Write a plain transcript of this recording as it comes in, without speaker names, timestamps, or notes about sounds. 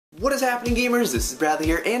What is happening, gamers? This is Bradley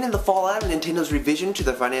here, and in the fallout of Nintendo's revision to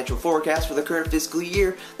the financial forecast for the current fiscal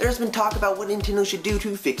year, there has been talk about what Nintendo should do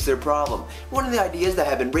to fix their problem. One of the ideas that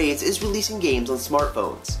have been raised is releasing games on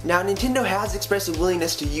smartphones. Now, Nintendo has expressed a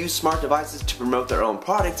willingness to use smart devices to promote their own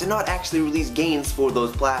products and not actually release games for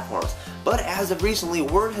those platforms. But as of recently,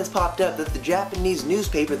 word has popped up that the Japanese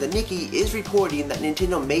newspaper The Nikkei is reporting that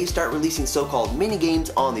Nintendo may start releasing so-called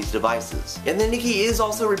mini-games on these devices. And The Nikkei is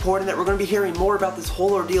also reporting that we're going to be hearing more about this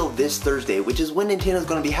whole ordeal this Thursday, which is when Nintendo is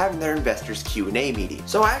going to be having their investors Q&A meeting.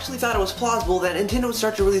 So I actually thought it was plausible that Nintendo would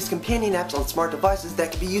start to release companion apps on smart devices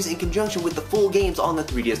that could be used in conjunction with the full games on the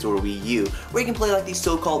 3DS or Wii U, where you can play like these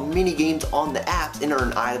so-called mini-games on the apps and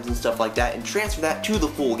earn items and stuff like that and transfer that to the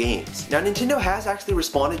full games. Now, Nintendo has actually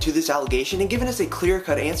responded to this allegation and given us a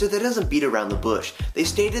clear-cut answer that doesn't beat around the bush. They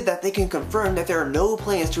stated that they can confirm that there are no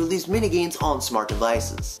plans to release minigames on smart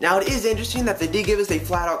devices. Now, it is interesting that they did give us a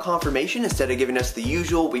flat-out confirmation instead of giving us the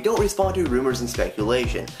usual "we don't respond to rumors and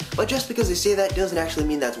speculation." But just because they say that doesn't actually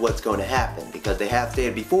mean that's what's going to happen, because they have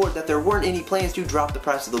stated before that there weren't any plans to drop the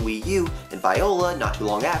price of the Wii U, and Viola, not too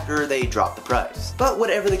long after, they dropped the price. But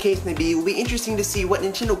whatever the case may be, it will be interesting to see what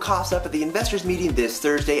Nintendo coughs up at the investors meeting this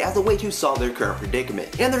Thursday as a way to solve their current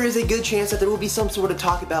predicament. And there is a good chance that there will be some sort of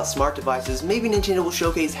talk about smart devices. Maybe Nintendo will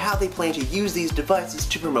showcase how they plan to use these devices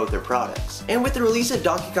to promote their products. And with the release of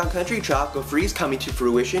Donkey Kong Country Tropical Freeze coming to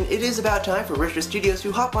fruition, it is about time for Retro Studios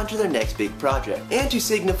to hop onto their next big project. And to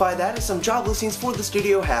signify that, some job listings for the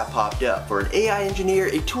studio have popped up for an AI engineer,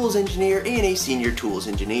 a tools engineer, and a senior tools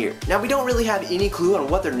engineer. Now, we don't really have any clue on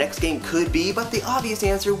what their next game could be, but the obvious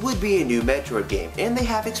answer would be a new Metroid game, and they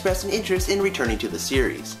have expressed an interest in returning to the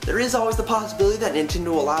series. There is always the possibility that Nintendo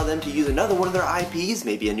will allow them to use another one of their IPs,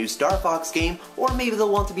 maybe a new Star Fox game, or maybe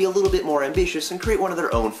they'll want to be a little bit more ambitious and create one of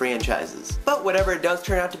their own franchises. But whatever it does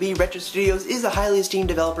turn out to be, Retro Studios is a highly esteemed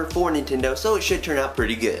developer for Nintendo, so it should turn out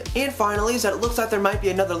pretty good. And finally is that it looks like there might be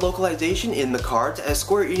another localization in the cards, as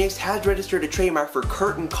Square Enix has registered a trademark for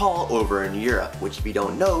Curtain Call over in Europe, which, if you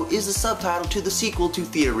don't know, is the subtitle to the sequel to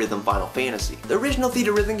Theatrhythm Final Fantasy. The original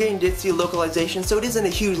Theatrhythm game did see localization, so it isn't a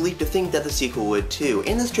huge leap to think that the sequel would too,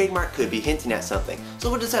 and this trademark could be hinting at something. So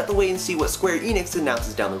we'll just have to wait and see what Square Enix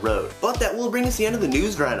announces down the road. But that will bring us to the end of the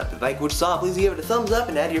news roundup. If you like what you saw, please give it a thumbs up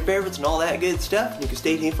and add your favorites and all that good stuff. And you can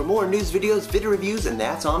stay tuned for more news videos, video reviews, and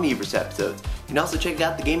that's on Miiverse episodes. You can also check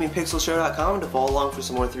out thegamingpixelshow.com to follow along for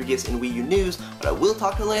some more 3DS and Wii U news, but I will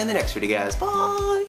talk to you later in the next video, guys. Bye!